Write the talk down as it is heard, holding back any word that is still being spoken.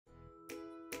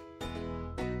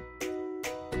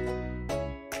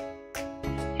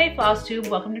Hey Flosstube,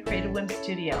 welcome to Creative Whim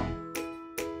Studio.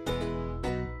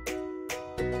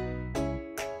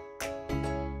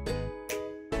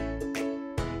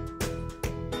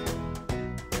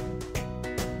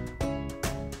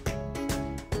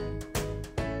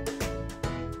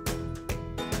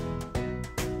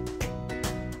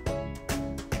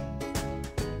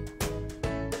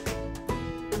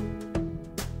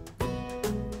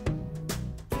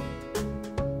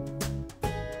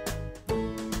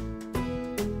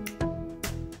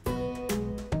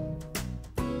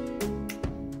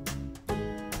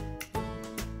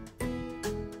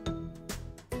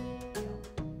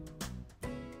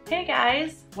 Hey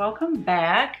guys, welcome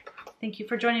back. Thank you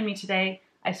for joining me today.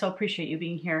 I so appreciate you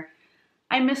being here.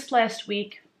 I missed last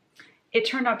week. It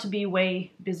turned out to be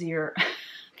way busier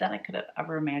than I could have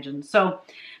ever imagined. So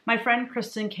my friend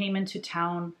Kristen came into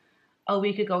town a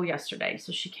week ago yesterday.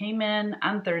 So she came in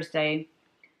on Thursday.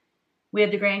 We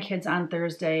had the grandkids on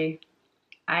Thursday.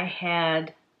 I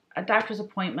had a doctor's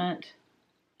appointment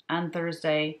on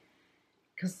Thursday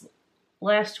because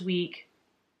last week,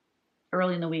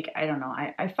 early in the week, I don't know,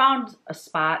 I found a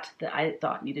spot that I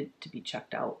thought needed to be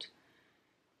checked out.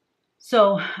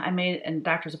 So I made a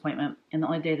doctor's appointment, and the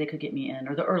only day they could get me in,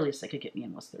 or the earliest they could get me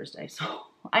in, was Thursday. So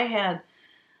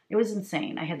it was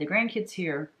insane. I had the grandkids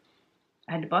here.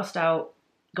 I had to bust out,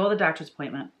 go to the doctor's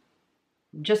appointment.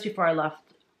 Just before I left,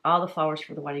 all the flowers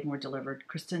for the wedding were delivered.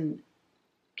 Kristen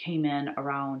came in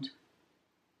around,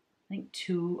 I think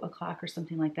 2 o'clock or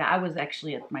something like that. I was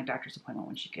actually at my doctor's appointment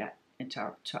when she got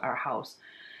into our house,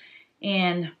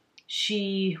 and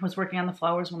she was working on the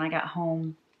flowers when I got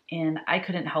home, and I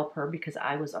couldn't help her because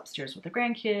I was upstairs with the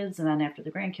grandkids. And then after the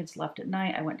grandkids left at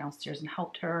night, I went downstairs and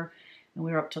helped her, and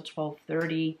we were up till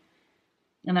 12:30.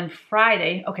 And then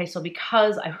Friday, okay, so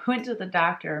because I went to the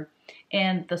doctor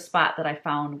and the spot that I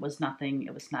found was nothing,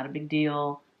 it was not a big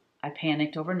deal, I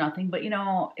panicked over nothing. But you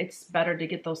know, it's better to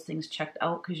get those things checked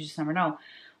out because you just never know.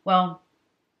 Well,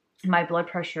 my blood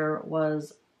pressure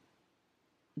was,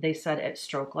 they said, at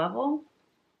stroke level.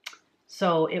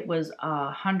 So it was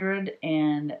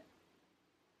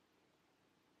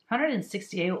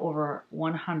 168 over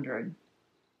 100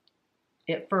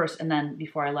 at first. And then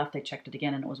before I left, they checked it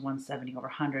again, and it was 170 over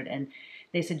 100. And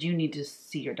they said, you need to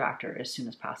see your doctor as soon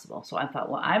as possible. So I thought,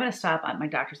 well, I'm going to stop at my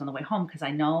doctor's on the way home, because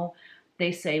I know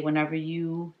they say whenever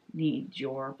you need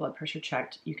your blood pressure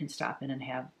checked, you can stop in and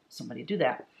have somebody do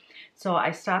that. So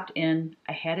I stopped in,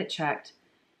 I had it checked.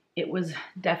 It was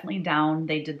definitely down.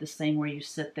 They did this thing where you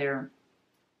sit there,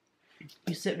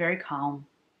 you sit very calm,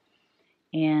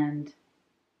 and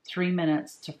 3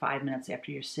 minutes to 5 minutes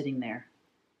after you're sitting there,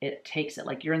 it takes it,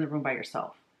 like you're in the room by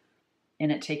yourself,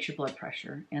 and it takes your blood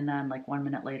pressure. And then like 1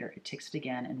 minute later, it takes it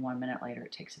again, and 1 minute later,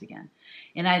 it takes it again.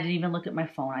 And I didn't even look at my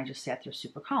phone. I just sat there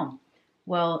super calm.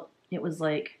 Well, it was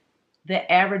like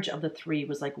the average of the three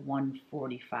was like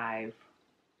 145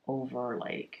 over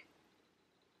like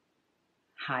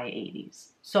high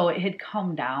 80s. So it had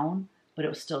come down, but it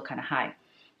was still kind of high.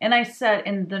 And I said,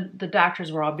 and the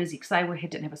doctors were all busy because I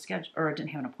didn't have a schedule, or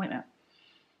didn't have an appointment.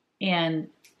 And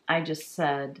I just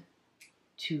said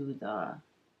to the,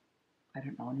 I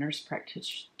don't know, nurse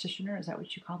practitioner, is that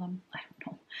what you call them? I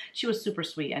don't know. She was super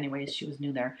sweet anyways. She was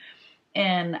new there.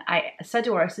 And I said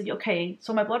to her, I said, okay,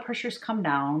 so my blood pressure's come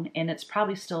down, and it's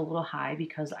probably still a little high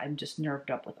because I'm just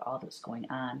nerved up with all this going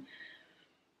on.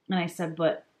 And I said,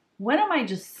 but when am I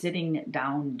just sitting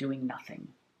down doing nothing?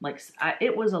 Like,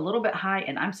 it was a little bit high,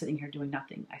 and I'm sitting here doing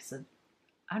nothing. I said,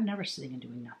 I'm never sitting and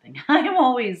doing nothing. I'm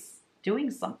always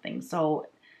doing something. So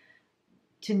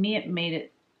to me,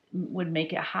 it would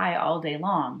make it high all day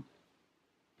long.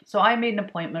 So I made an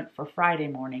appointment for Friday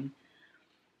morning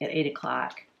at 8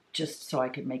 o'clock, just so I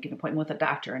could make an appointment with a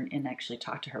doctor and actually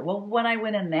talk to her. Well, when I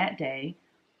went in that day,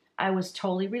 I was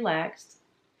totally relaxed.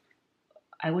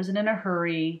 I wasn't in a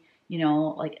hurry. You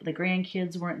know, like the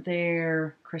grandkids weren't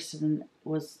there. Kristen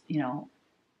was,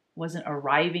 wasn't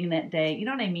arriving that day. You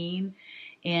know what I mean?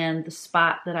 And the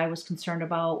spot that I was concerned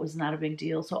about was not a big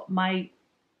deal. So my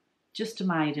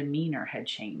demeanor had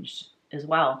changed as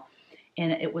well.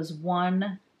 And it was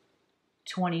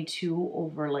 122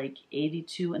 over like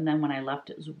 82. And then when I left,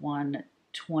 it was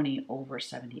 120 over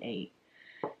 78.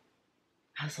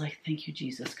 I was like, thank you,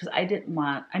 Jesus. Because I didn't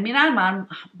want, I'm on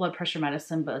blood pressure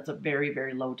medicine, but it's a very,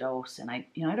 very low dose. And I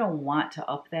don't want to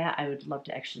up that. I would love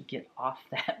to actually get off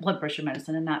that blood pressure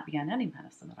medicine and not be on any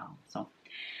medicine at all. So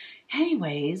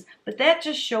anyways, but that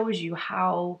just shows you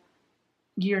how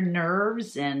your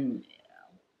nerves and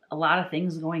a lot of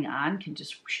things going on can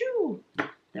just, whew,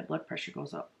 that blood pressure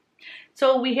goes up.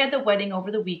 So we had the wedding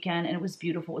over the weekend, and it was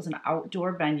beautiful. It was an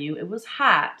outdoor venue. It was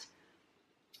hot.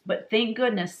 But thank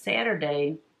goodness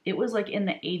Saturday, it was like in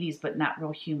the 80s, but not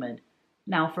real humid.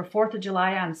 Now for 4th of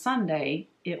July on Sunday,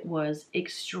 it was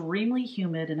extremely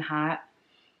humid and hot.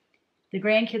 The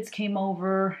grandkids came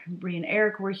over. Bree and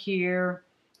Eric were here.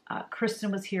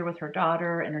 Kristen was here with her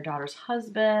daughter and her daughter's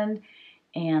husband.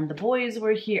 And the boys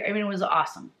were here. I mean, it was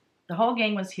awesome. The whole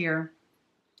gang was here.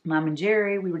 Mom and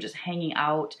Jerry, we were just hanging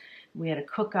out. We had a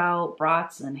cookout,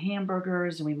 brats and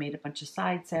hamburgers, and we made a bunch of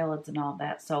side salads and all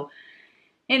that. So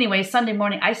anyway, Sunday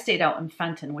morning, I stayed out in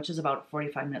Fenton, which is about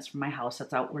 45 minutes from my house.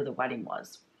 That's out where the wedding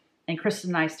was. And Kristen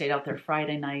and I stayed out there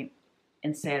Friday night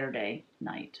and Saturday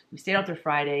night. We stayed out there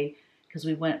Friday because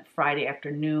we went Friday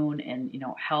afternoon and, you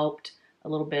know, helped a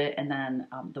little bit. And then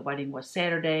the wedding was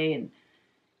Saturday. And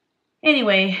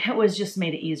anyway, it was just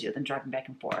made it easier than driving back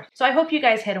and forth. So I hope you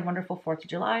guys had a wonderful 4th of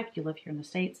July if you live here in the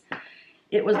States.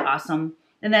 It was awesome.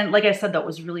 And then, like I said, that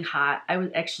was really hot. I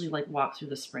would actually like walk through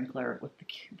the sprinkler with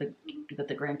that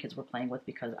the grandkids were playing with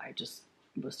because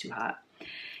it was too hot.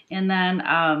 And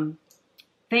then,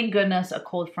 thank goodness, a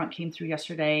cold front came through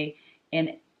yesterday,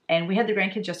 and we had the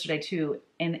grandkids yesterday too,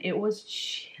 and it was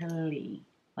chilly.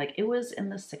 Like it was in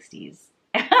the 60s.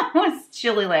 It was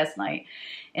chilly last night.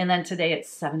 And then today it's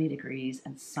 70 degrees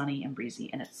and sunny and breezy,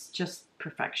 and it's just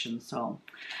perfection. So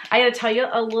I got to tell you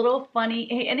a little funny,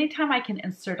 hey, anytime I can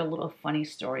insert a little funny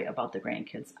story about the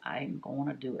grandkids, I'm going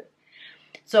to do it.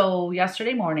 So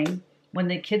yesterday morning, when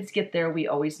the kids get there, we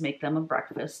always make them a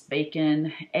breakfast,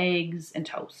 bacon, eggs, and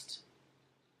toast.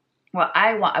 Well,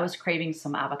 I was craving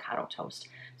some avocado toast.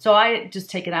 So I just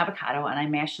take an avocado and I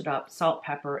mash it up, salt,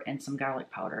 pepper, and some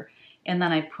garlic powder. And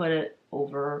then I put it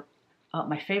over,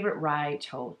 my favorite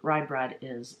rye bread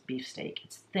is beefsteak.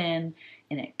 It's thin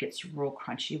and it gets real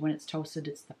crunchy when it's toasted.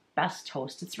 It's the best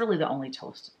toast. It's really the only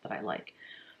toast that I like.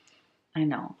 I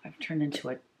know, I've turned into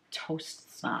a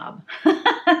toast snob.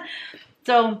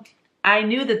 So I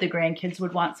knew that the grandkids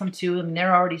would want some too, and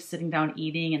they're already sitting down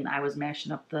eating, and I was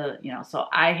mashing up the, you know, so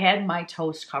I had my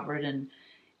toast covered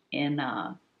in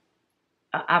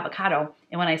avocado,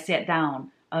 and when I sat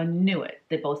down, I knew it.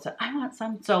 They both said, I want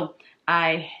some. So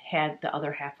I had the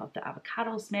other half of the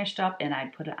avocado smashed up, and I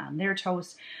put it on their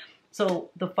toast. So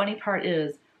the funny part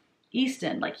is,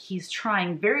 Easton, like he's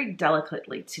trying very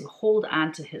delicately to hold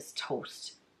on to his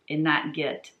toast and not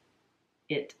get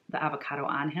the avocado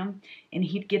on him, and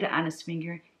he'd get it on his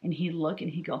finger and he'd look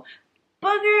and he'd go,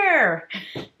 booger.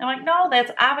 I'm like, no,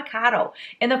 that's avocado.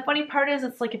 And the funny part is,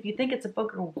 it's like, if you think it's a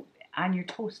booger on your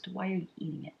toast, why are you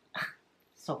eating it?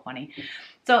 So funny.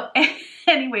 So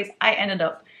anyways, I ended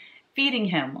up feeding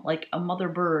him like a mother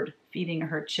bird feeding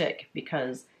her chick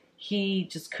because he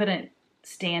just couldn't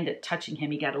stand it touching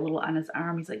him. He got a little on his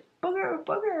arm. He's like, booger,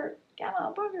 booger, come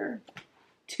on, booger.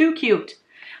 Too cute.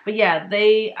 But yeah,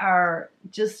 they are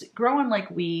just growing like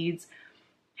weeds,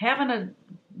 having a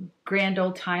grand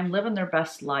old time, living their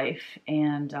best life,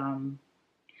 and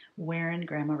wearing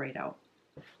grandma right out.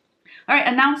 All right,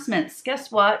 announcements.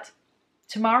 Guess what?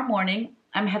 Tomorrow morning,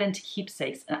 I'm heading to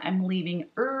Keepsakes, and I'm leaving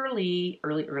early.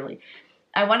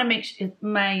 I want to make sure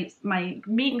my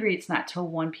meet and greet's not till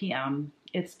 1 p.m.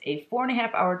 It's a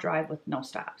 4.5-hour drive with no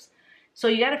stops. So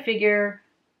you got to figure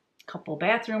a couple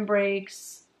bathroom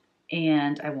breaks,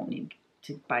 and I won't need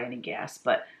to buy any gas,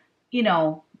 but, you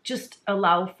know, just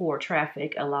allow for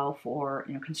traffic, allow for,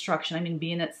 you know, construction. I mean,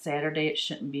 being it's Saturday, it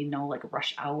shouldn't be no like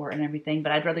rush hour and everything,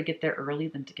 but I'd rather get there early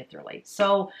than to get there late.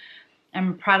 So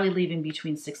I'm probably leaving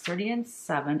between 6:30 and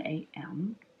 7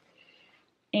 a.m.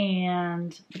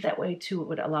 And that way too, it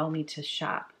would allow me to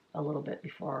shop a little bit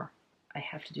before I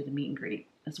have to do the meet and greet.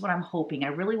 That's what I'm hoping. I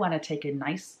really want to take a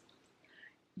nice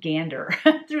gander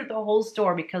through the whole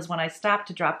store, because when I stopped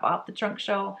to drop off the trunk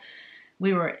show,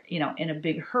 we were, you know, in a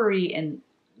big hurry, and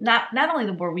not only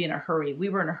were we in a hurry, we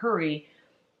were in a hurry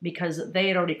because they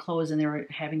had already closed and they were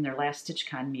having their last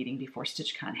StitchCon meeting before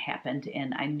StitchCon happened,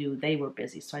 and I knew they were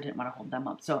busy, so I didn't want to hold them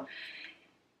up. So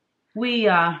we,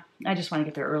 I just want to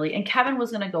get there early, and Kevin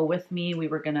was going to go with me. We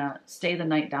were going to stay the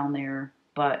night down there,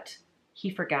 but he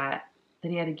forgot that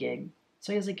he had a gig.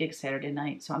 So he has a gig Saturday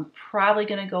night, so I'm probably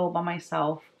going to go by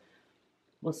myself.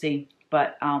 We'll see.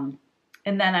 But, and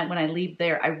then when I leave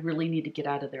there, I really need to get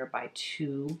out of there by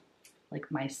 2. Like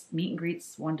my meet and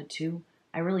greets 1 to 2.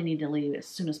 I really need to leave as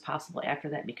soon as possible after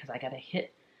that, because I got to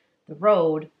hit the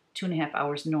road 2.5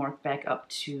 hours north back up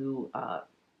to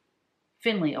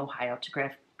Findlay, Ohio,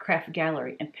 to Craft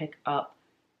Gallery and pick up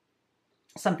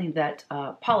something that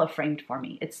Paula framed for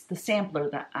me. It's the sampler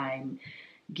that I'm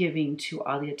giving to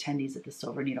all the attendees at the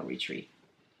Silver Needle Retreat.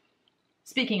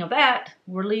 Speaking of that,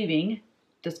 we're leaving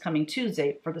this coming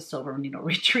Tuesday for the Silver Needle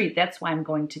Retreat. That's why I'm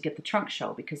going to get the trunk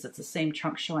show, because it's the same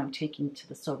trunk show I'm taking to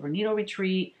the Silver Needle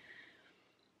Retreat.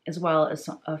 as well as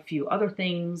a few other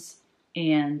things.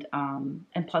 And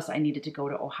plus I needed to go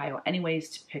to Ohio anyways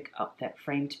to pick up that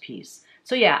framed piece.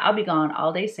 So yeah, I'll be gone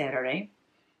all day Saturday.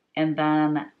 And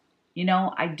then, you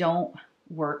know, I don't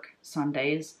work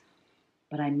Sundays,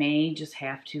 but I may just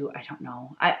have to, I don't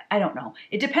know. I don't know.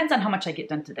 It depends on how much I get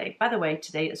done today. By the way,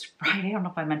 today is Friday. I don't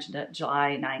know if I mentioned it,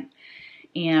 July 9th.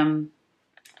 And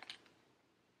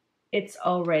it's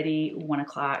already 1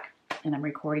 o'clock and I'm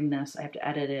recording this. I have to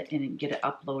edit it and get it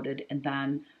uploaded. And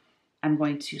then I'm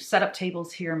going to set up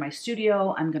tables here in my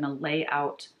studio. I'm going to lay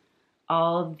out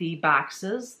all the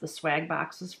boxes, the swag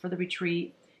boxes for the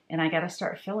retreat, and I got to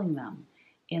start filling them.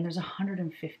 And there's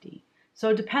 150. So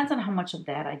it depends on how much of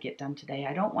that I get done today.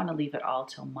 I don't want to leave it all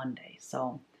till Monday.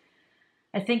 So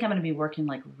I think I'm going to be working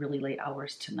like really late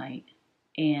hours tonight,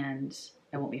 and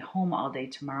I won't be home all day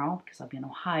tomorrow because I'll be in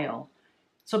Ohio.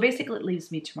 So basically it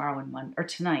leaves me tomorrow and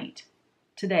tonight,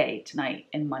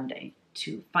 and Monday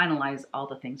to finalize all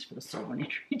the things for the Soul Winning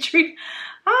Retreat.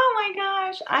 Oh my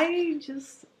gosh,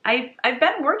 I've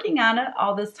been working on it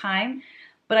all this time,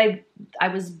 but I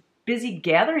was busy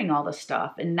gathering all the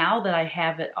stuff, and now that I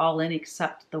have it all in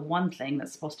except the one thing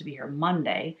that's supposed to be here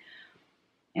Monday,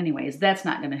 anyways, that's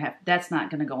not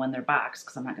gonna go in their box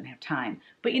because I'm not gonna have time.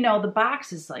 But you know, the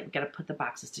box is like, gotta put the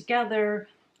boxes together.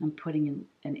 I'm putting in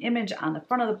an image on the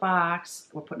front of the box.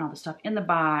 We're putting all the stuff in the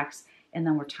box, and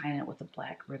then we're tying it with a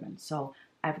black ribbon. So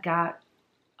I've got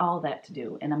all that to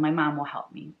do, and then my mom will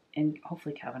help me, and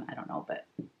hopefully Kevin, I don't know, but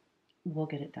we'll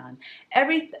get it done.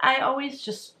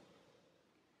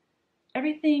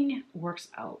 Everything works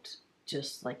out.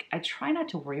 Just like, I try not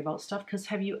to worry about stuff, because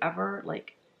have you ever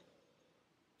like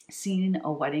seen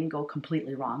a wedding go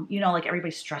completely wrong? You know, like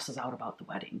everybody stresses out about the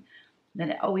wedding. Then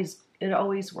it always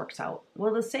works out.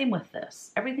 Well, the same with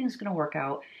this. Everything's going to work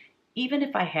out. Even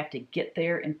if I have to get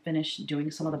there and finish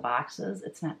doing some of the boxes,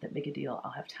 it's not that big a deal.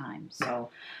 I'll have time. So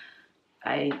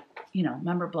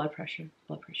remember blood pressure.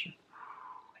 I need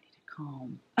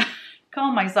to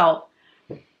calm myself.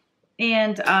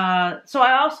 And so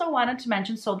I also wanted to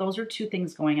mention, so those are two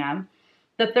things going on.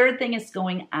 The third thing is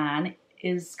coming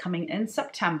in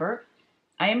September.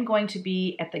 I am going to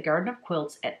be at the Garden of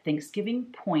Quilts at Thanksgiving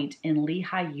Point in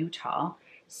Lehi, Utah.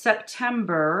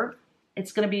 September,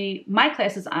 it's going to be, my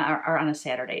classes are on a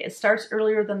Saturday. It starts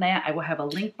earlier than that. I will have a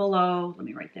link below. Let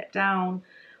me write that down.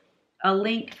 A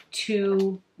link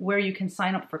to where you can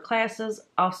sign up for classes.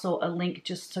 Also a link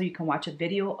just so you can watch a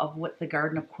video of what the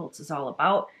Garden of Quilts is all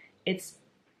about. It's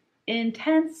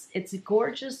intense. It's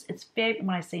gorgeous. It's fabulous.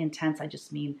 When I say intense, I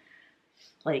just mean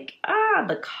like,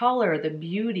 the color, the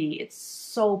beauty. It's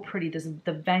so pretty.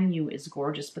 The venue is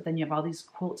gorgeous, but then you have all these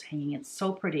quilts hanging. It's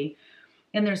so pretty.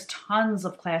 And there's tons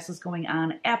of classes going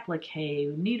on,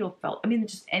 applique, needle felt. I mean,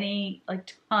 just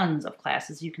tons of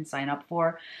classes you can sign up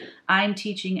for. I'm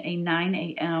teaching a 9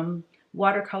 a.m.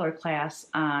 watercolor class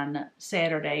on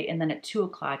Saturday, and then at 2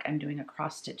 o'clock I'm doing a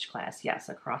cross stitch class. Yes,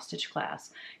 a cross stitch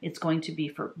class. It's going to be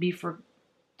for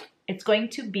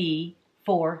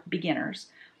beginners,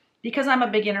 because I'm a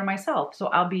beginner myself. So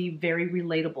I'll be very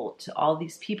relatable to all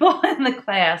these people in the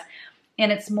class.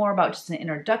 And it's more about just an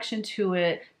introduction to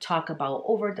it, talk about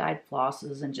over-dyed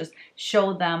flosses, and just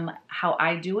show them how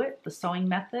I do it, the sewing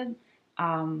method,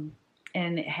 and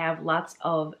have lots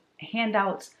of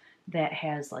handouts that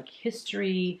has like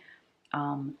history,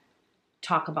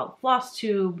 talk about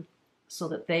Flosstube so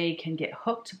that they can get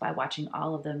hooked by watching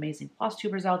all of the amazing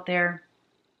Flosstubers out there,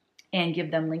 and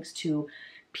give them links to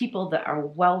people that are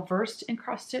well-versed in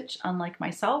cross-stitch, unlike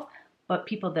myself, but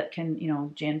people that can,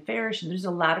 Jan Farish, and there's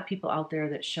a lot of people out there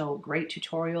that show great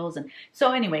tutorials. And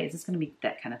so anyways, it's going to be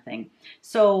that kind of thing.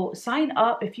 So sign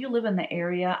up if you live in the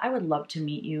area. I would love to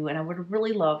meet you, and I would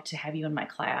really love to have you in my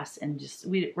class. And just,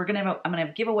 I'm going to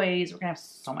have giveaways. We're going to have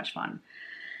so much fun.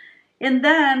 And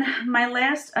then my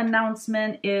last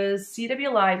announcement is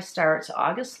CW Live starts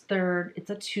August 3rd. It's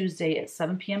a Tuesday at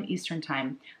 7 p.m. Eastern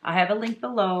Time. I have a link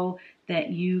below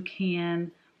that you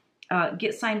can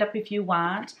get signed up if you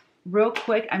want. Real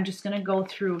quick, I'm just going to go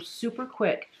through super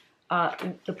quick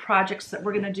the projects that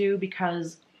we're going to do,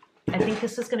 because I think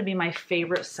this is going to be my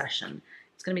favorite session.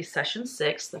 It's going to be session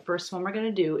 6. The first one we're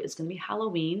going to do is going to be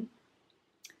Halloween.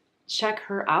 Check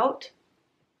her out.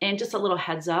 And just a little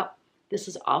heads up, this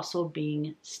is also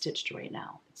being stitched right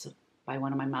now. It's by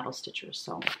one of my model stitchers.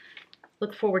 So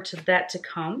look forward to that to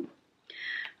come.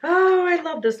 Oh, I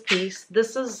love this piece.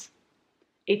 This is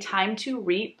A Time to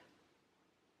Reap.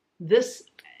 This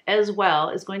as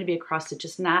well is going to be a cross stitch.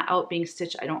 It's not out being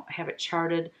stitched. I don't have it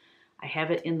charted. I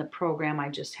have it in the program. I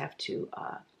just have to,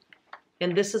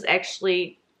 and this is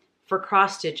actually for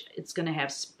cross stitch, it's going to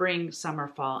have spring, summer,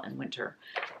 fall, and winter.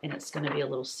 And it's going to be a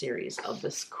little series of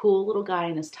this cool little guy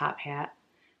in his top hat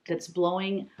that's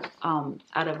blowing out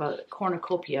of a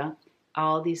cornucopia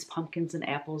all these pumpkins and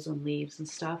apples and leaves and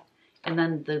stuff. And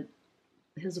then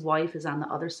his wife is on the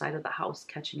other side of the house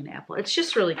catching an apple. It's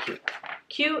just really cute.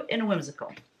 Cute and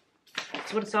whimsical.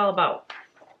 That's what it's all about.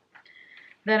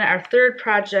 Then our third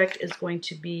project is going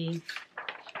to be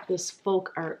this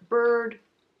folk art bird.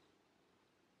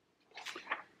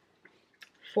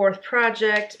 Fourth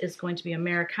project is going to be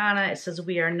Americana. It says,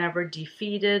 "We are never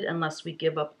defeated unless we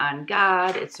give up on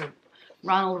God." It's a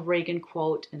Ronald Reagan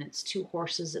quote, and it's 2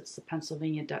 horses. It's the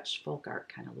Pennsylvania Dutch folk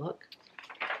art kind of look.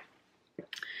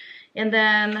 And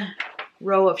then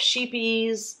row of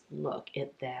sheepies. Look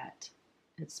at that.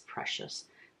 It's precious.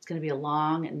 It's going to be a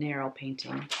long, narrow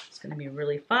painting. It's going to be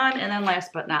really fun. And then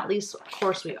last but not least, of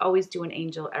course, we always do an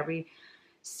angel every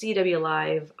CW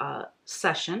Live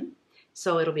session.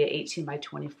 So it'll be an 18 by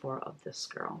 24 of this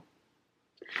girl.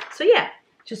 So yeah,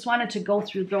 just wanted to go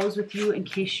through those with you in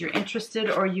case you're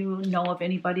interested or you know of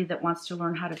anybody that wants to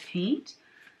learn how to paint.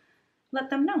 Let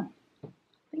them know.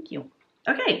 Thank you.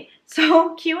 Okay,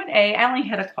 so Q&A. I only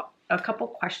had a couple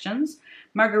questions.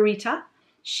 Margarita,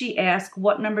 she asked,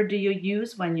 what number do you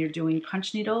use when you're doing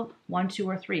punch needle, 1, 2,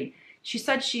 or 3? She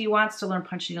said she wants to learn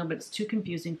punch needle, but it's too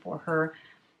confusing for her.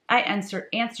 I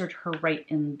answered her right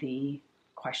in the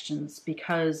questions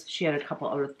because she had a couple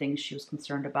other things she was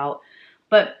concerned about.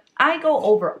 But I go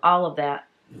over all of that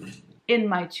in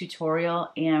my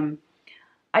tutorial, and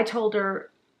I told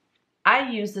her I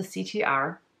use the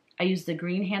CTR. I use the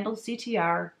green handled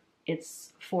CTR.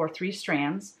 It's for 3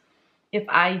 strands. If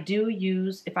I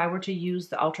were to use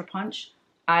the Ultra Punch,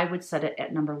 I would set it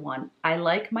at number 1. I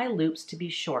like my loops to be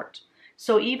short.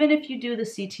 So even if you do the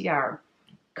CTR,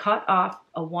 cut off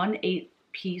a 1/8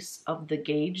 piece of the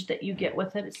gauge that you get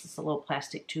with it. It's just a little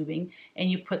plastic tubing,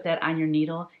 and you put that on your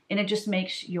needle, and it just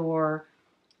makes your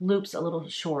loops a little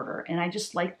shorter. And I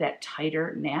just like that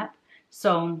tighter nap.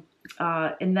 So,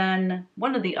 and then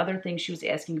one of the other things she was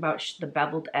asking about, the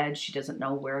beveled edge, she doesn't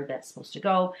know where that's supposed to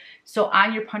go. So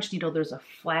on your punch needle, there's a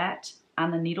flat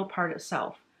on the needle part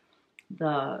itself.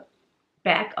 The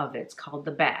back of it's called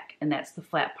the back, and that's the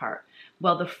flat part.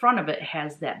 Well, the front of it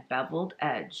has that beveled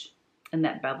edge, and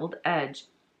that beveled edge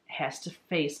has to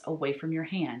face away from your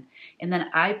hand. And then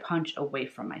I punch away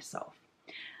from myself.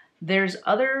 There's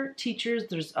other teachers,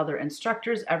 there's other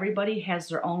instructors. Everybody has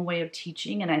their own way of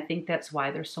teaching, and I think that's why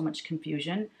there's so much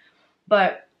confusion.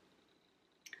 But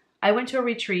I went to a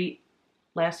retreat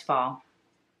last fall,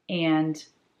 and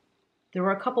there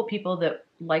were a couple people that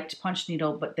liked punch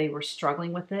needle, but they were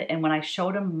struggling with it. And when I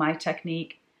showed them my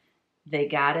technique, they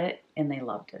got it and they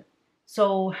loved it.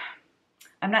 So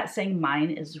I'm not saying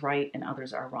mine is right and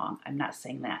others are wrong. I'm not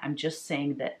saying that. I'm just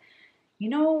saying that, you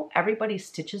know, everybody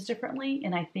stitches differently,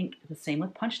 and I think the same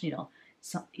with punch needle.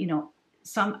 So, you know,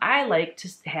 I like to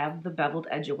have the beveled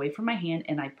edge away from my hand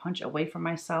and I punch away from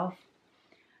myself,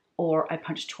 or I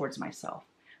punch towards myself.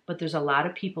 But there's a lot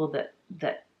of people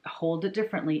that hold it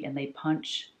differently, and they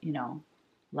punch, you know,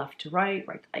 left to right,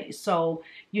 right to right. So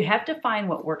you have to find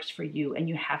what works for you, and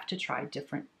you have to try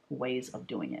different ways of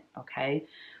doing it, okay?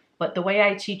 But the way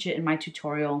I teach it in my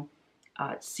tutorial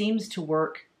seems to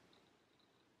work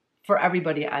for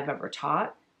everybody I've ever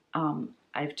taught.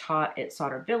 I've taught at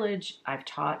Sauter Village. I've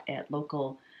taught at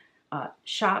local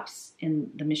shops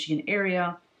in the Michigan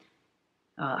area.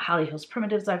 Holly Hills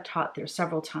Primitives, I've taught there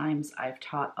several times. I've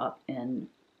taught up in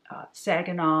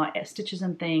Saginaw at Stitches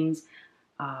and Things.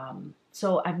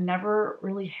 So I've never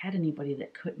really had anybody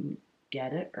that couldn't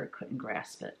get it or couldn't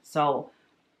grasp it. So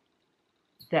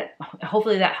that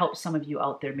hopefully that helps some of you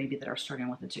out there maybe that are struggling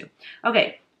with it too.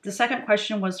 Okay, the second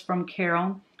question was from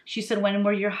Carol. She said, when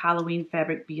will your Halloween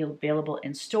fabric be available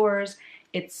in stores?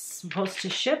 It's supposed to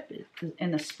ship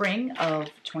in the spring of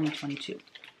 2022.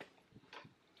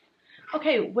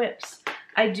 Okay, whips.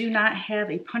 I do not have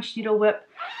a punch needle whip.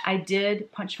 I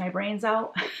did punch my brains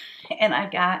out, and I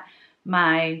got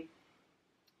my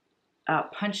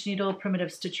punch needle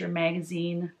Primitive Stitcher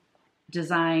magazine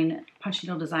design, punch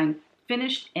needle design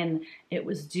finished, and it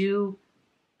was due,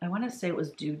 I want to say it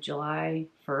was due July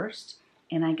 1st,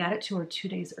 and I got it to her 2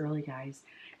 days early, guys.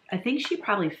 I think she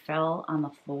probably fell on the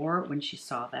floor when she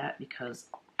saw that, because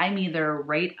I'm either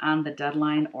right on the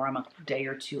deadline or I'm a day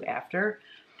or two after.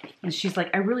 And she's like,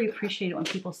 I really appreciate it when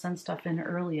people send stuff in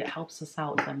early. It helps us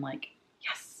out. So I'm like,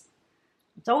 yes.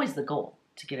 It's always the goal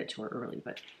to get it to her early,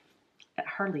 but it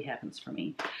hardly happens for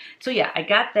me. So yeah, I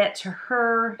got that to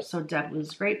her. So Deb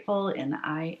was grateful, and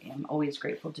I am always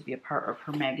grateful to be a part of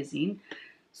her magazine.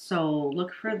 So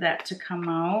look for that to come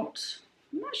out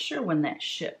I'm not sure when that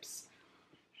ships.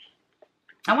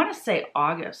 I want to say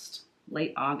August,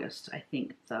 late August, I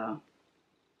think the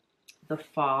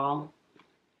fall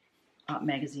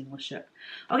magazine will ship.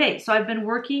 Okay, so I've been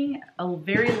working a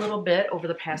very little bit over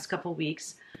the past couple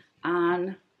weeks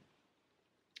on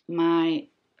my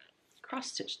cross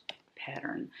stitch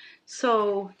pattern.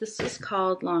 So this is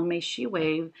called Long May She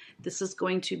Wave. This is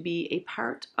going to be a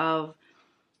part of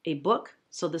a book.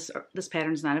 So this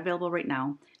pattern is not available right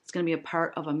now. It's going to be a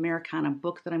part of Americana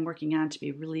book that I'm working on to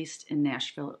be released in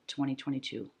Nashville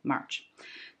 2022, March.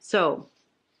 So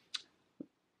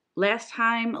last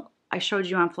time I showed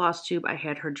you on Flosstube, I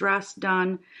had her dress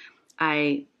done.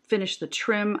 I finished the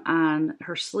trim on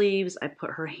her sleeves. I put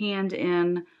her hand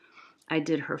in. I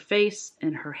did her face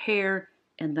and her hair,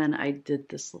 and then I did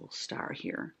this little star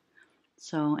here.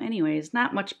 So anyways,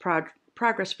 not much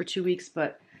progress for 2 weeks,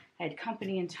 but I had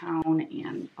company in town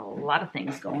and a lot of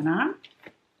things going on.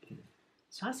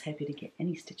 So I was happy to get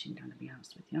any stitching done, to be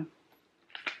honest with you.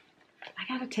 I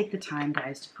gotta take the time,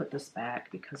 guys, to put this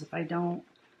back, because if I don't,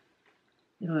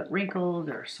 it'll get wrinkled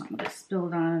or something gets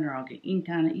spilled on it, or I'll get ink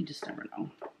on it. You just never know.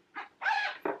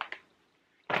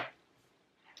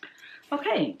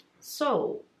 Okay,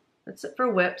 so that's it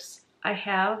for whips. I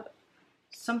have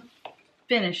some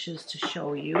finishes to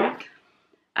show you.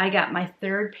 I got my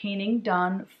third painting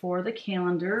done for the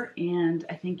calendar, and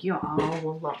I think you all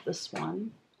will love this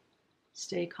one.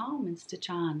 Stay calm and stitch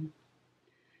on.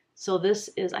 So this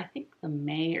is, I think, the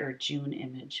May or June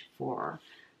image for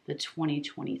the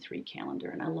 2023 calendar,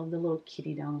 and I love the little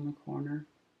kitty down in the corner.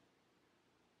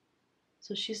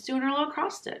 So she's doing her little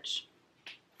cross stitch.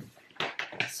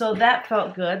 So that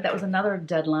felt good. That was another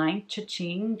deadline.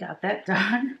 Cha-ching, got that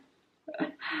done.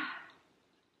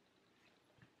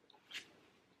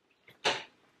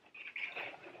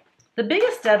 The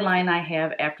biggest deadline I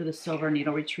have after the Silver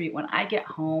Needle Retreat, when I get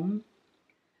home,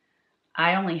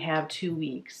 I only have 2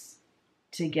 weeks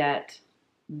to get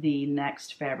the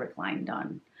next fabric line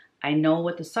done. I know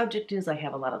what the subject is. I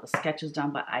have a lot of the sketches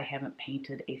done, but I haven't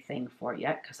painted a thing for it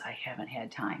yet because I haven't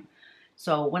had time.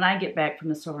 So when I get back from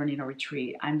the Silver Needle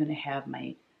Retreat, I'm going to have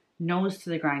my nose to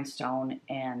the grindstone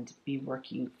and be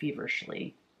working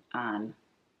feverishly on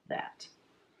that.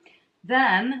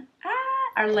 Then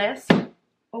our last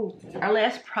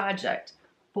project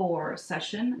for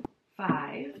session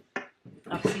 5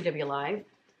 of CW Live.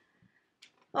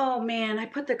 Oh man, I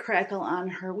put the crackle on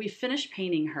her. We finished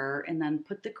painting her and then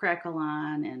put the crackle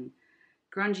on and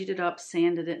grungied it up,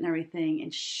 sanded it and everything,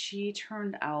 and she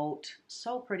turned out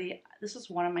so pretty. This is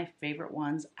one of my favorite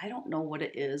ones. I don't know what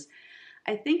it is.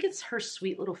 I think it's her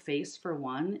sweet little face for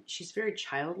one. She's very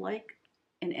childlike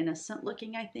and innocent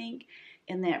looking, I think,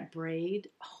 in that braid.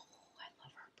 Oh, I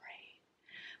love her braid.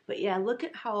 But yeah, look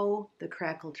at how the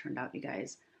crackle turned out, you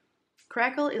guys.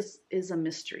 Crackle is a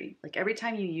mystery. Like every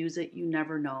time you use it, you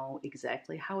never know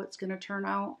exactly how it's going to turn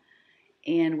out.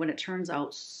 And when it turns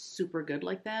out super good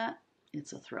like that,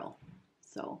 it's a thrill.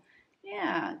 So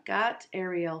yeah, got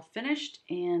Ariel finished,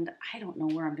 and I don't know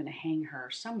where I'm going to hang her.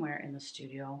 Somewhere in the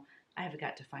studio. I have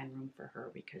got to find room for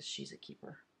her because she's a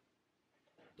keeper.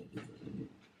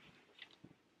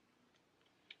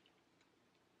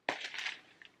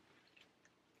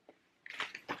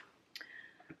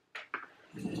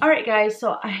 All right, guys,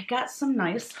 so I got some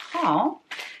nice haul.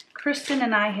 Kristen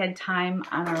and I had time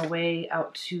on our way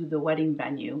out to the wedding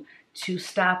venue to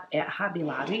stop at Hobby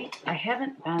Lobby. I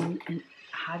haven't been in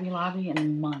Hobby Lobby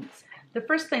in months. The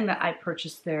first thing that I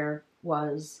purchased there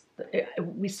was,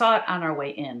 we saw it on our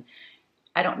way in.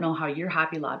 I don't know how your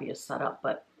Hobby Lobby is set up,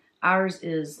 but ours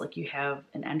is like you have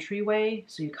an entryway,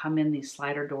 so you come in these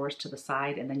slider doors to the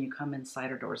side, and then you come in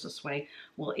slider doors this way.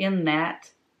 Well, in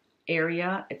that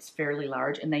area, it's fairly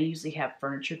large, and they usually have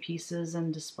furniture pieces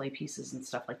and display pieces and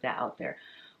stuff like that out there.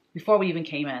 Before we even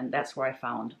came in, that's where I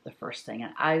found the first thing,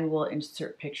 and I will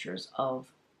insert pictures of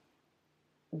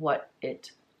what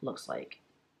it looks like.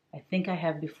 I think I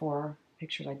have before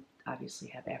pictures. I obviously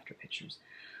have after pictures.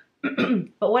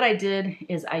 But what I did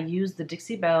is I used the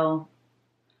Dixie Belle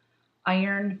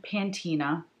iron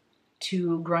patina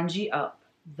to grungy up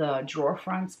the drawer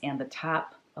fronts and the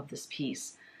top of this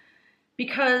piece,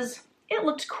 because it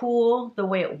looked cool the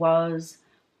way it was,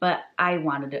 but I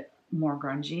wanted it more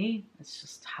grungy. That's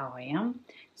just how I am.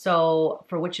 So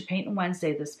for What You Paintin'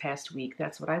 Wednesday this past week,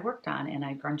 that's what I worked on, and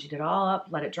I grungied it all up,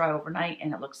 let it dry overnight,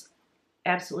 and it looks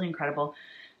absolutely incredible.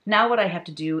 Now what I have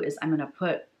to do is I'm going to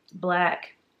put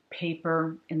black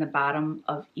paper in the bottom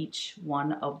of each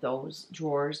one of those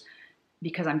drawers,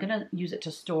 because I'm going to use it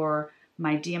to store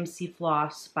my DMC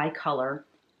floss by color,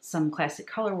 some Classic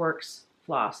Colorworks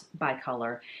floss by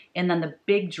color. And then the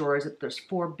big drawers, there's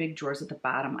 4 big drawers at the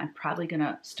bottom. I'm probably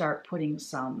gonna start putting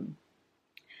some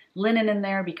linen in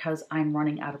there because I'm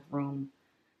running out of room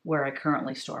where I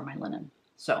currently store my linen.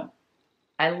 So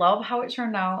I love how it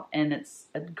turned out, and it's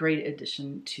a great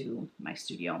addition to my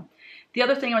studio. The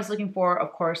other thing I was looking for,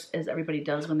 of course, as everybody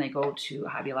does when they go to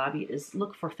Hobby Lobby, is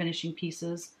look for finishing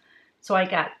pieces. So I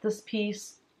got this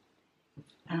piece.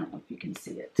 I don't know if you can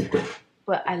see it,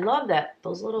 but I love that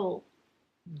those little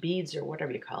beads, or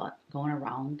whatever you call it, going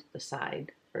around the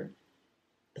side, or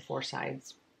the 4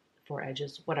 sides, 4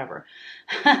 edges, whatever.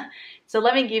 So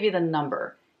let me give you the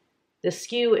number. The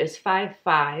SKU is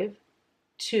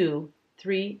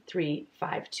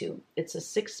 5523352. It's a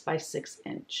 6 by 6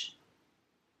 inch.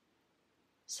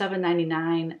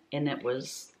 $7.99, and it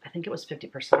was, I think it was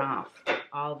 50% off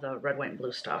all the red, white, and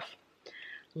blue stuff.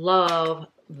 Love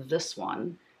this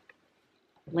one.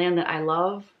 Land that I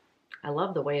love. I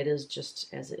love the way it is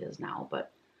just as it is now,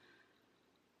 but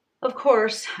of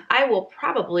course I will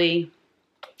probably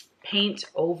paint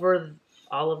over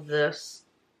all of this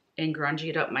and grungy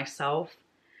it up myself,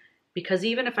 because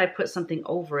even if I put something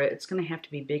over it, it's going to have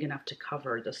to be big enough to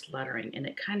cover this lettering, and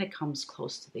it kind of comes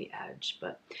close to the edge.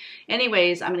 But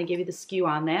anyways, I'm going to give you the SKU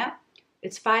on that.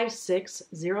 It's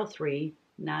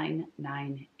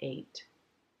 5603998.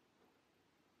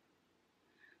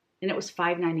 And it was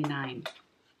 $5.99.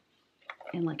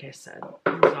 And like I said,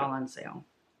 it was all on sale.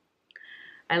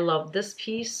 I love this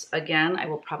piece. Again, I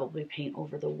will probably paint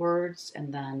over the words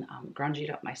and then grungy it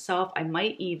up myself. I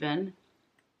might even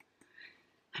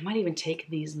take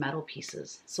these metal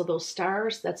pieces. So those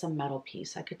stars, that's a metal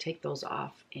piece. I could take those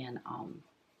off and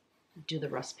do the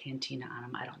rust patina on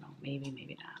them. I don't know, maybe,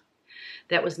 maybe not.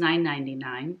 That was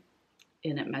 $9.99,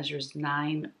 and it measures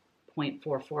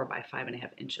 9.44 by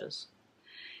 5.5 inches.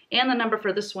 And the number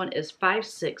for this one is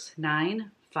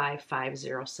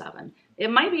 5695507. It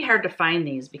might be hard to find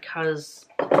these because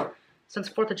since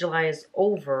 4th of July is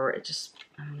over, it just,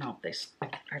 I don't know if they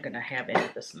are going to have any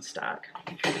of this in stock.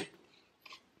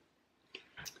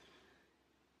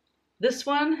 This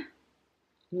one,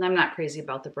 I'm not crazy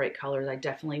about the bright colors. I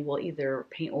definitely will either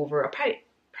paint over, or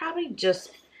probably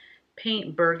just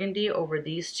paint burgundy over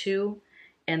these two,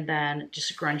 and then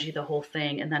just grungy the whole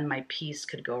thing, and then my piece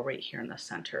could go right here in the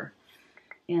center.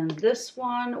 And this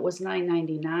one was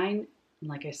 $9.99.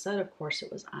 Like I said, of course,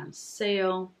 it was on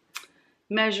sale.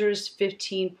 Measures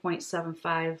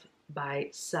 15.75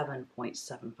 by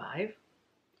 7.75.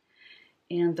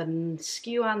 And the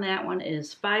SKU on that one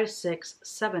is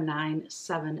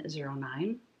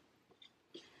 5679709.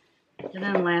 And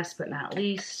then last but not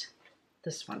least,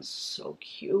 this one's so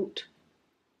cute.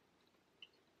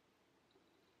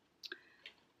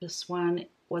 This one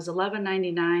was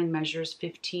 $11.99, measures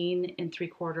 15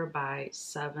 3/4 by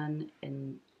 7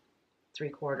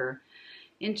 3/4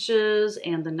 inches,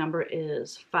 and the number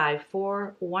is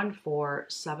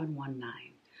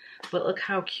 5414719. But look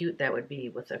how cute that would be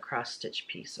with a cross stitch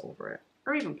piece over it,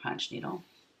 or even punch needle.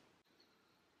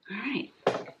 All right.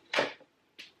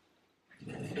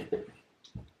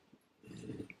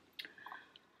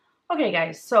 Okay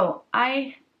guys, so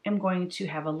I am going to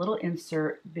have a little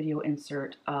video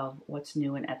insert of what's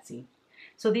new in Etsy.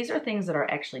 So these are things that are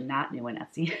actually not new in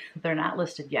Etsy. They're not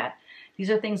listed yet.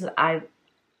 These are things that I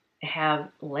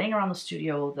have laying around the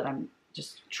studio that I'm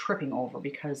just tripping over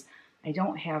because I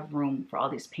don't have room for all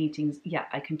these paintings. Yeah,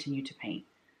 I continue to paint.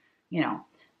 You know,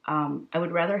 I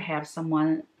would rather have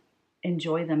someone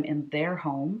enjoy them in their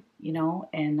home, you know,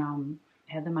 and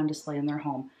have them on display in their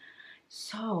home.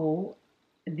 So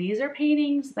these are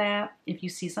paintings that if you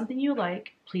see something you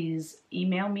like, please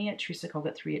email me at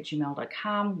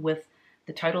teresakogut3@gmail.com with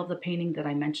the title of the painting that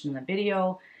I mentioned in the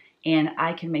video, and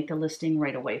I can make the listing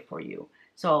right away for you.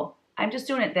 So I'm just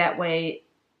doing it that way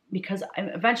because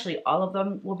eventually all of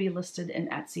them will be listed in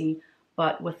Etsy,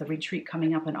 but with the retreat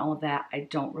coming up and all of that, I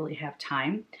don't really have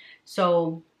time.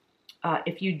 So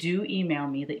if you do email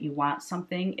me that you want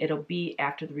something, it'll be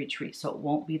after the retreat. So it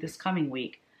won't be this coming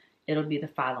week. It'll be the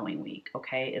following week,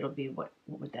 okay? It'll be, what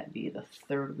would that be, the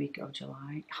 3rd week of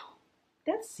July? Oh,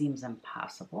 that seems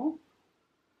impossible.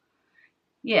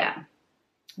 Yeah,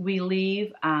 we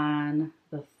leave on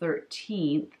the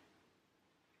 13th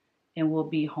and we'll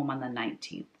be home on the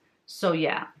 19th. So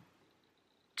yeah,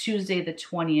 Tuesday the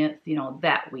 20th, you know,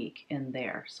 that week in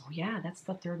there. So yeah, that's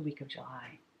the 3rd week of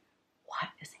July.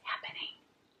 What is happening?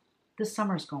 This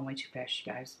summer's going way too fast,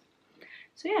 you guys.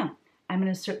 So yeah, I'm going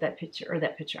to insert that picture, I'm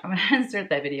going to insert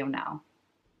that video now.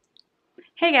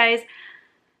 Hey guys,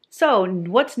 so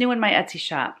what's new in my Etsy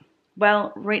shop?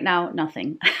 Well, right now,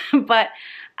 nothing. But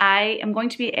I am going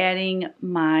to be adding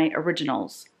my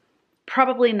originals.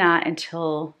 probably not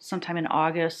until sometime in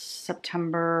August,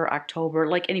 September, October,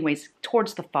 like anyways,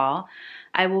 towards the fall,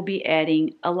 I will be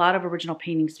adding a lot of original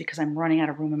paintings because I'm running out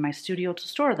of room in my studio to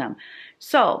store them.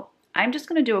 So I'm just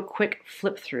going to do a quick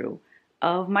flip through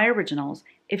of my originals.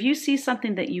 If you see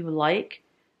something that you like,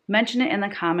 mention it in the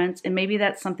comments, and maybe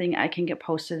that's something I can get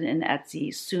posted in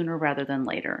Etsy sooner rather than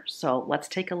later. So let's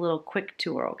take a little quick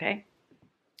tour, okay?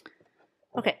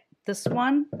 Okay, this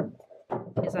one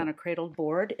is on a cradled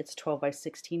board. It's 12 by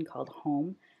 16 called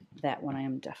Home. That one I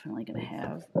am definitely going to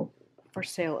have for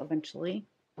sale eventually.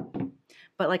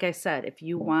 But like I said, if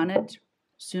you want it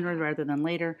sooner rather than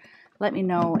later, let me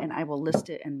know and I will list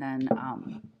it and then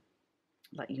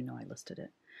let you know I listed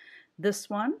it. This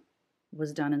one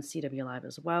was done in CW Live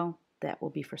as well. That will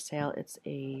be for sale. It's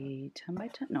a 10 by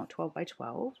 10, no, 12 by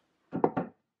 12.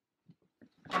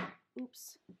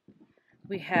 Oops.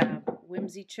 We have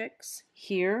Whimsy Chicks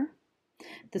here.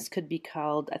 This could be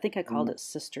called, I think I called it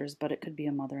Sisters, but it could be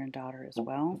a mother and daughter as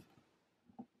well.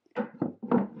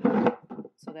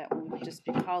 So that one would just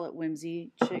call it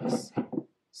Whimsy Chicks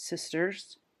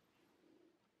Sisters.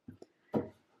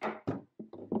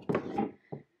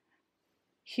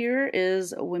 Here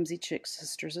is a Whimsy Chicks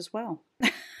Sisters as well.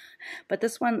 But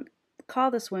this one,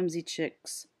 call this Whimsy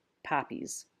Chicks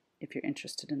Poppies if you're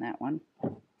interested in that one.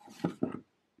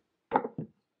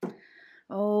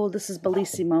 Oh, this is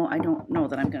Bellissimo. I don't know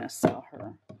that I'm going to sell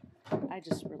her. I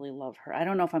just really love her. I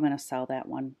don't know if I'm going to sell that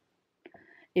one.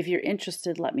 If you're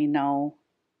interested, let me know,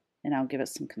 and I'll give it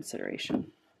some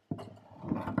consideration.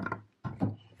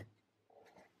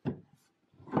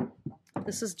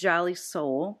 This is Jolly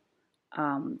Soul.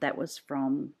 That was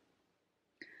from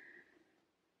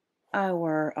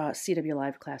our CW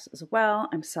Live class as well.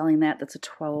 I'm selling that. That's a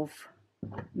 12.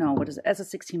 No, what is it? That's a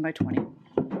 16 by 20.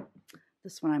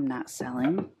 This one I'm not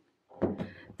selling.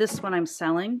 This one I'm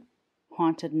selling.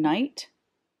 Haunted Night.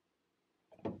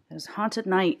 There's Haunted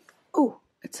Night. Oh,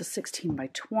 it's a 16 by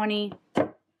 20.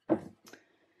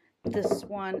 This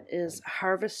one is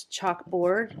Harvest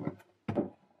Chalkboard.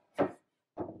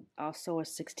 Also a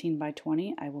 16 by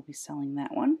 20. I will be selling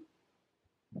that one.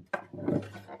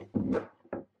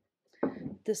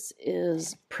 This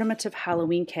is Primitive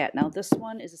Halloween Cat. Now this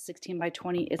one is a 16 by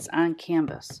 20. It's on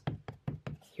canvas.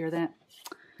 Hear that?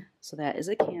 So that is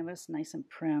a canvas, nice and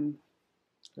prim.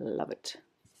 Love it.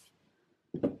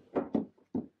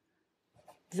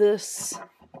 This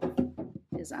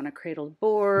is on a cradled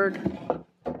board.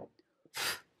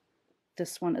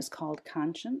 This one is called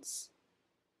Conscience.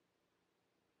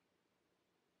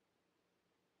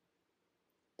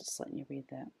 Just letting you read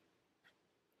that.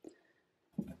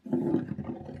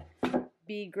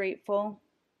 Be Grateful.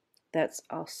 That's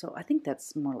also, I think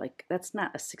that's more like, that's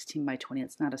not a 16 by 20.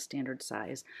 It's not a standard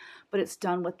size, but it's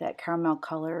done with that caramel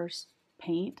colors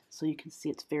paint. So you can see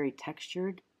it's very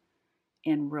textured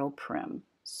and real prim.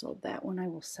 So that one I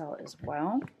will sell as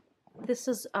well. This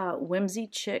is Whimsy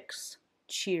Chicks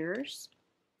Cheers.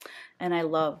 And I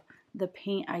love the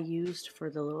paint I used for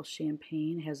the little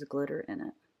champagne has glitter in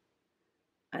it.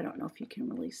 I don't know if you can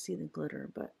really see the glitter,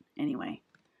 but anyway,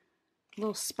 a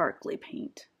little sparkly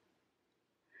paint.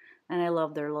 And I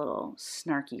love their little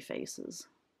snarky faces.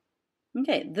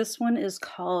 Okay, this one is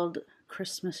called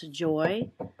Christmas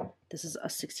Joy. This is a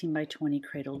 16 by 20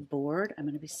 cradled board. I'm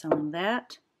going to be selling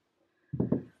that.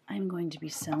 I'm going to be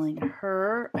selling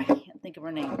her, I can't think of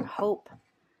her name, Hope.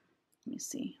 Let me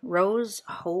see, Rose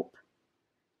Hope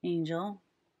Angel.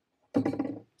 I'm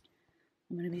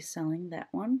going to be selling that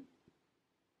one.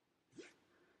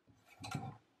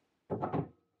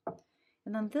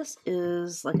 And then this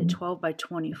is like a 12 by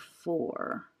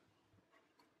 24.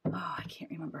 Oh, I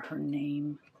can't remember her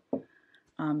name.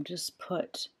 Just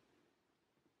put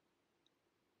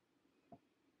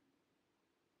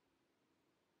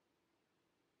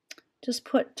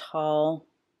tall,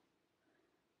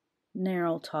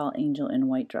 narrow, tall angel in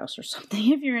white dress or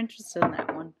something if you're interested in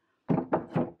that one.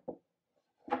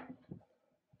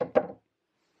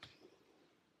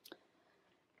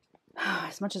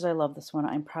 As much as I love this one,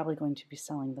 I'm probably going to be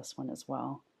selling this one as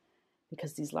well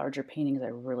because these larger paintings I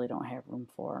really don't have room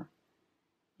for.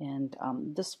 And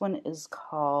this one is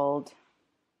called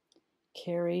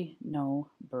Carry No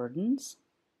Burdens.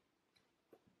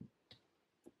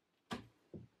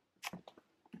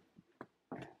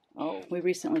 Oh, we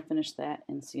recently finished that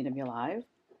in CW Live.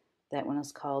 That one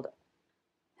is called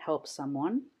Help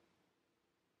Someone.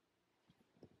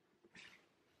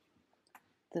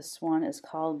 This one is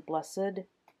called Blessed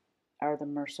Are the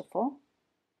Merciful.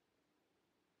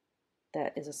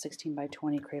 That is a 16 by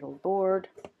 20 cradled board.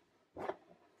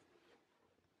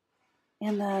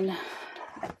 And then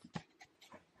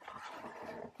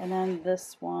And then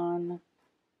this one,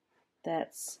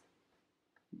 that's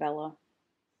Bella.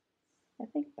 I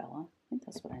think Bella. I think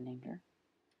that's what I named her.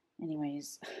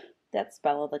 Anyways, that's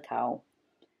Bella the cow.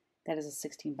 That is a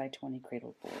 16 by 20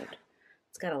 cradle board.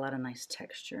 It's got a lot of nice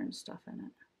texture and stuff in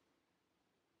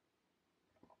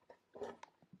it.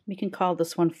 We can call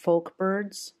this one Folk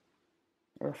Birds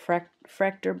or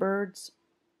Fractor Birds.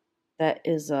 That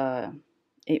is a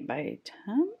 8 by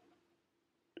 10.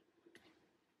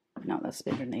 No, that's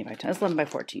bigger than 8 by 10. That's 11 by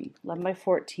 14. 11 by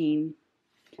 14.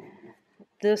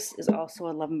 This is also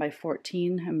 11 by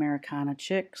 14 Americana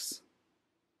Chicks.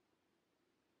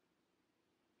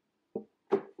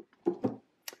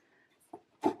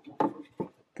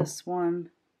 This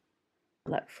one,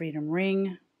 Let Freedom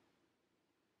Ring.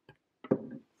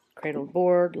 Cradled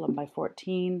board, 11 by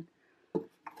 14.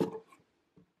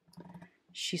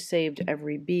 She Saved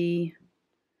Every Bee,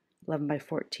 11 by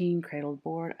 14, cradled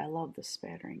board. I love the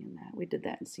spattering in that. We did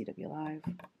that in CW Live.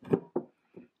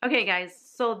 Okay, guys,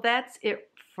 so that's it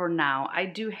for now. I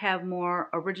do have more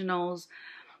originals.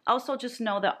 Also, just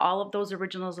know that all of those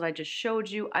originals that I just showed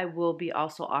you, I will be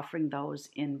also offering those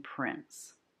in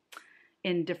prints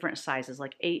in different sizes,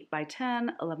 like 8 by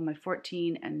 10, 11 by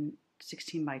 14, and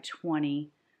 16 by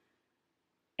 20,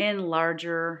 and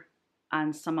larger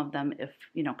on some of them, if,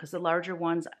 you know, because the larger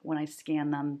ones, when I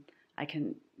scan them, I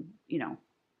can, you know,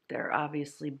 they're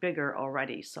obviously bigger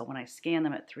already. So when I scan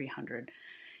them at 300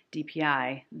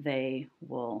 DPI, they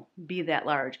will be that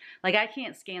large. Like I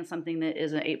can't scan something that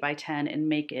is an 8 by 10 and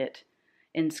make it,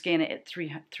 and scan it at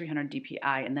 300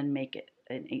 DPI and then make it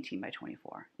an 18 by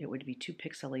 24. It would be too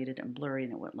pixelated and blurry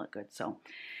and it wouldn't look good. So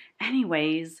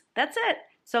anyways, that's it.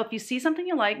 So if you see something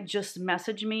you like, just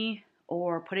message me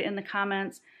or put it in the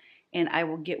comments, and I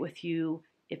will get with you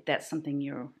if that's something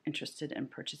you're interested in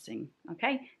purchasing.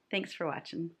 Okay, thanks for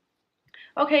watching.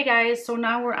 Okay guys, so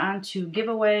now we're on to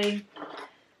giveaway.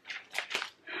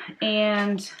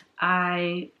 And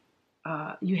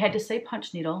you had to say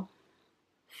punch needle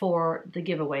for the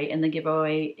giveaway, and the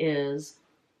giveaway is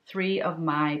 3 of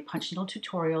my punch needle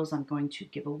tutorials I'm going to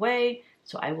give away.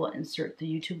 So I will insert the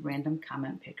YouTube random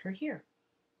comment picker here.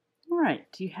 All right,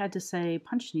 you had to say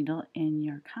punch needle in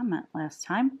your comment last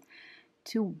time.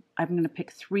 I'm going to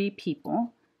pick 3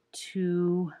 people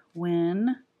to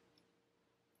win.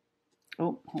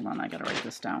 Oh, hold on, I got to write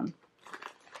this down.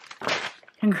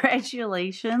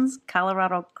 Congratulations,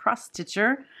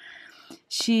 ColoradoCrossStitcher.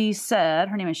 She said,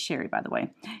 her name is Sherry, by the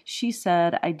way. She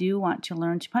said, I do want to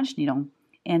learn to punch needle,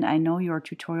 and I know your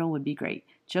tutorial would be great.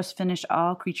 Just finished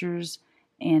All Creatures,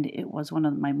 and it was one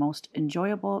of my most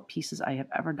enjoyable pieces I have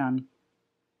ever done.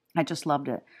 I just loved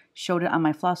it. Showed it on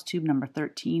my Flosstube number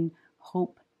 13.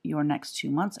 Hope your next 2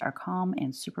 months are calm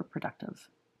and super productive.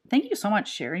 Thank you so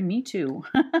much, Sherry. Me too.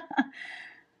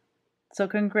 So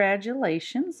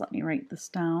congratulations. Let me write this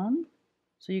down.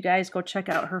 So you guys go check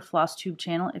out her Flosstube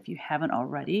channel if you haven't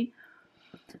already.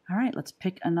 All right, let's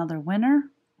pick another winner.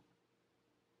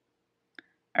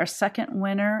 Our second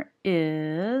winner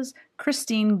is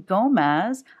Christine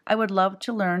Gomez. I would love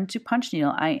to learn to punch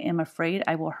needle. I am afraid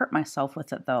I will hurt myself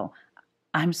with it though.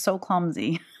 I'm so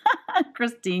clumsy.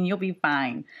 Christine, you'll be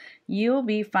fine. You'll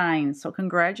be fine. So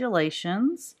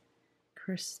congratulations,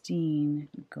 Christine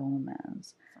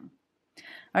Gomez.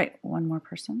 All right, one more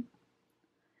person.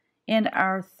 And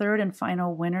our third and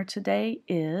final winner today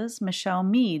is Michelle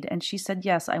Mead. And she said,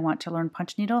 yes, I want to learn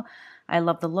punch needle. I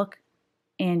love the look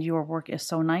and your work is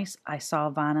so nice. I saw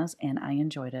Vanna's and I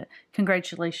enjoyed it.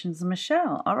 Congratulations,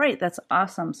 Michelle. All right, that's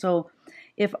awesome. So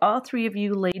if all 3 of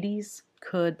you ladies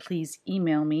could please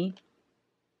email me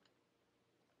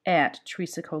at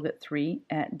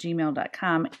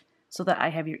teresakogut3@gmail.com so that I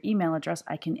have your email address,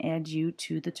 I can add you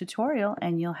to the tutorial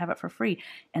and you'll have it for free.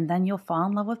 And then you'll fall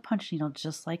in love with punch needle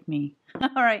just like me.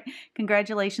 All right,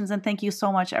 congratulations and thank you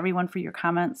so much everyone for your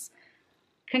comments.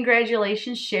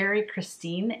 Congratulations, Sherry,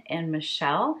 Christine, and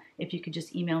Michelle. If you could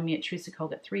just email me at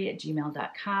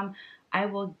teresakogut3@gmail.com, I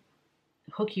will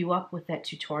hook you up with that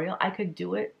tutorial. I could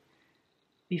do it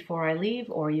before I leave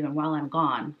or even while I'm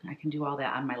gone. I can do all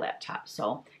that on my laptop.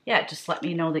 So yeah, just let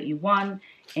me know that you won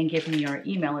and give me your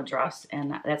email address,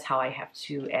 and that's how I have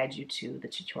to add you to the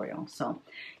tutorial. So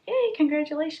yay,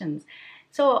 congratulations.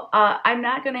 So I'm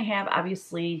not going to have,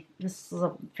 obviously, this is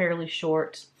a fairly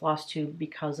short Flosstube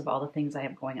because of all the things I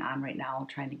have going on right now,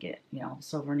 trying to get, you know, the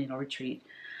Silver Needle Retreat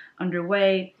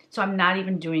underway. So I'm not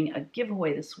even doing a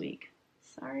giveaway this week.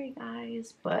 Sorry,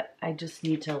 guys, but I just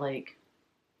need to, like,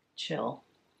 chill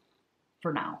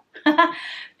for now.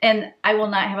 And I will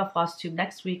not have a Flosstube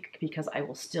next week because I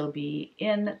will still be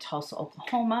in Tulsa,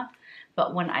 Oklahoma.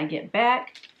 But when I get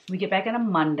back, we get back on a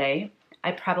Monday,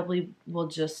 I probably will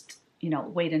just you know,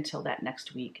 wait until that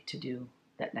next week to do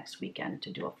that next weekend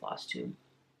to do a floss tube.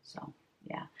 So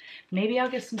yeah, maybe I'll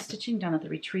get some stitching done at the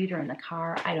retreat or in the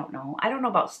car. I don't know. I don't know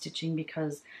about stitching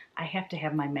because I have to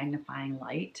have my magnifying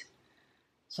light.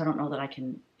 So I don't know that I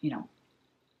can, you know,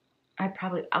 I'll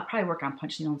probably work on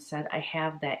punch needle instead. I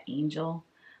have that angel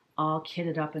all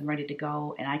kitted up and ready to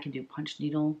go, and I can do punch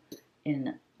needle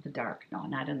in the dark. No,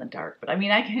 not in the dark, but I mean,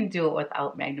 I can do it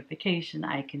without magnification.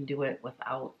 I can do it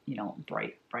without, you know,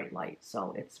 bright light.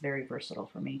 So it's very versatile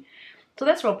for me. So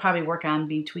that's what I'll probably work on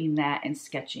between that and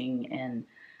sketching and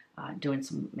doing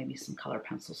maybe some color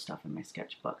pencil stuff in my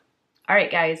sketchbook. All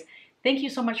right, guys. Thank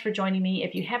you so much for joining me.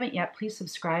 If you haven't yet, please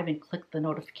subscribe and click the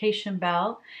notification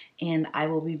bell. And I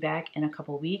will be back in a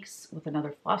couple weeks with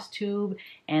another floss tube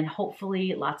and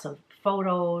hopefully lots of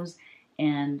photos.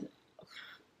 And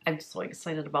I'm so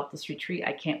excited about this retreat.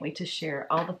 I can't wait to share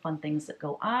all the fun things that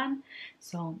go on.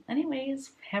 So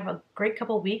anyways, have a great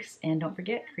couple weeks and don't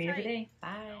forget, create every day.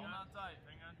 Bye.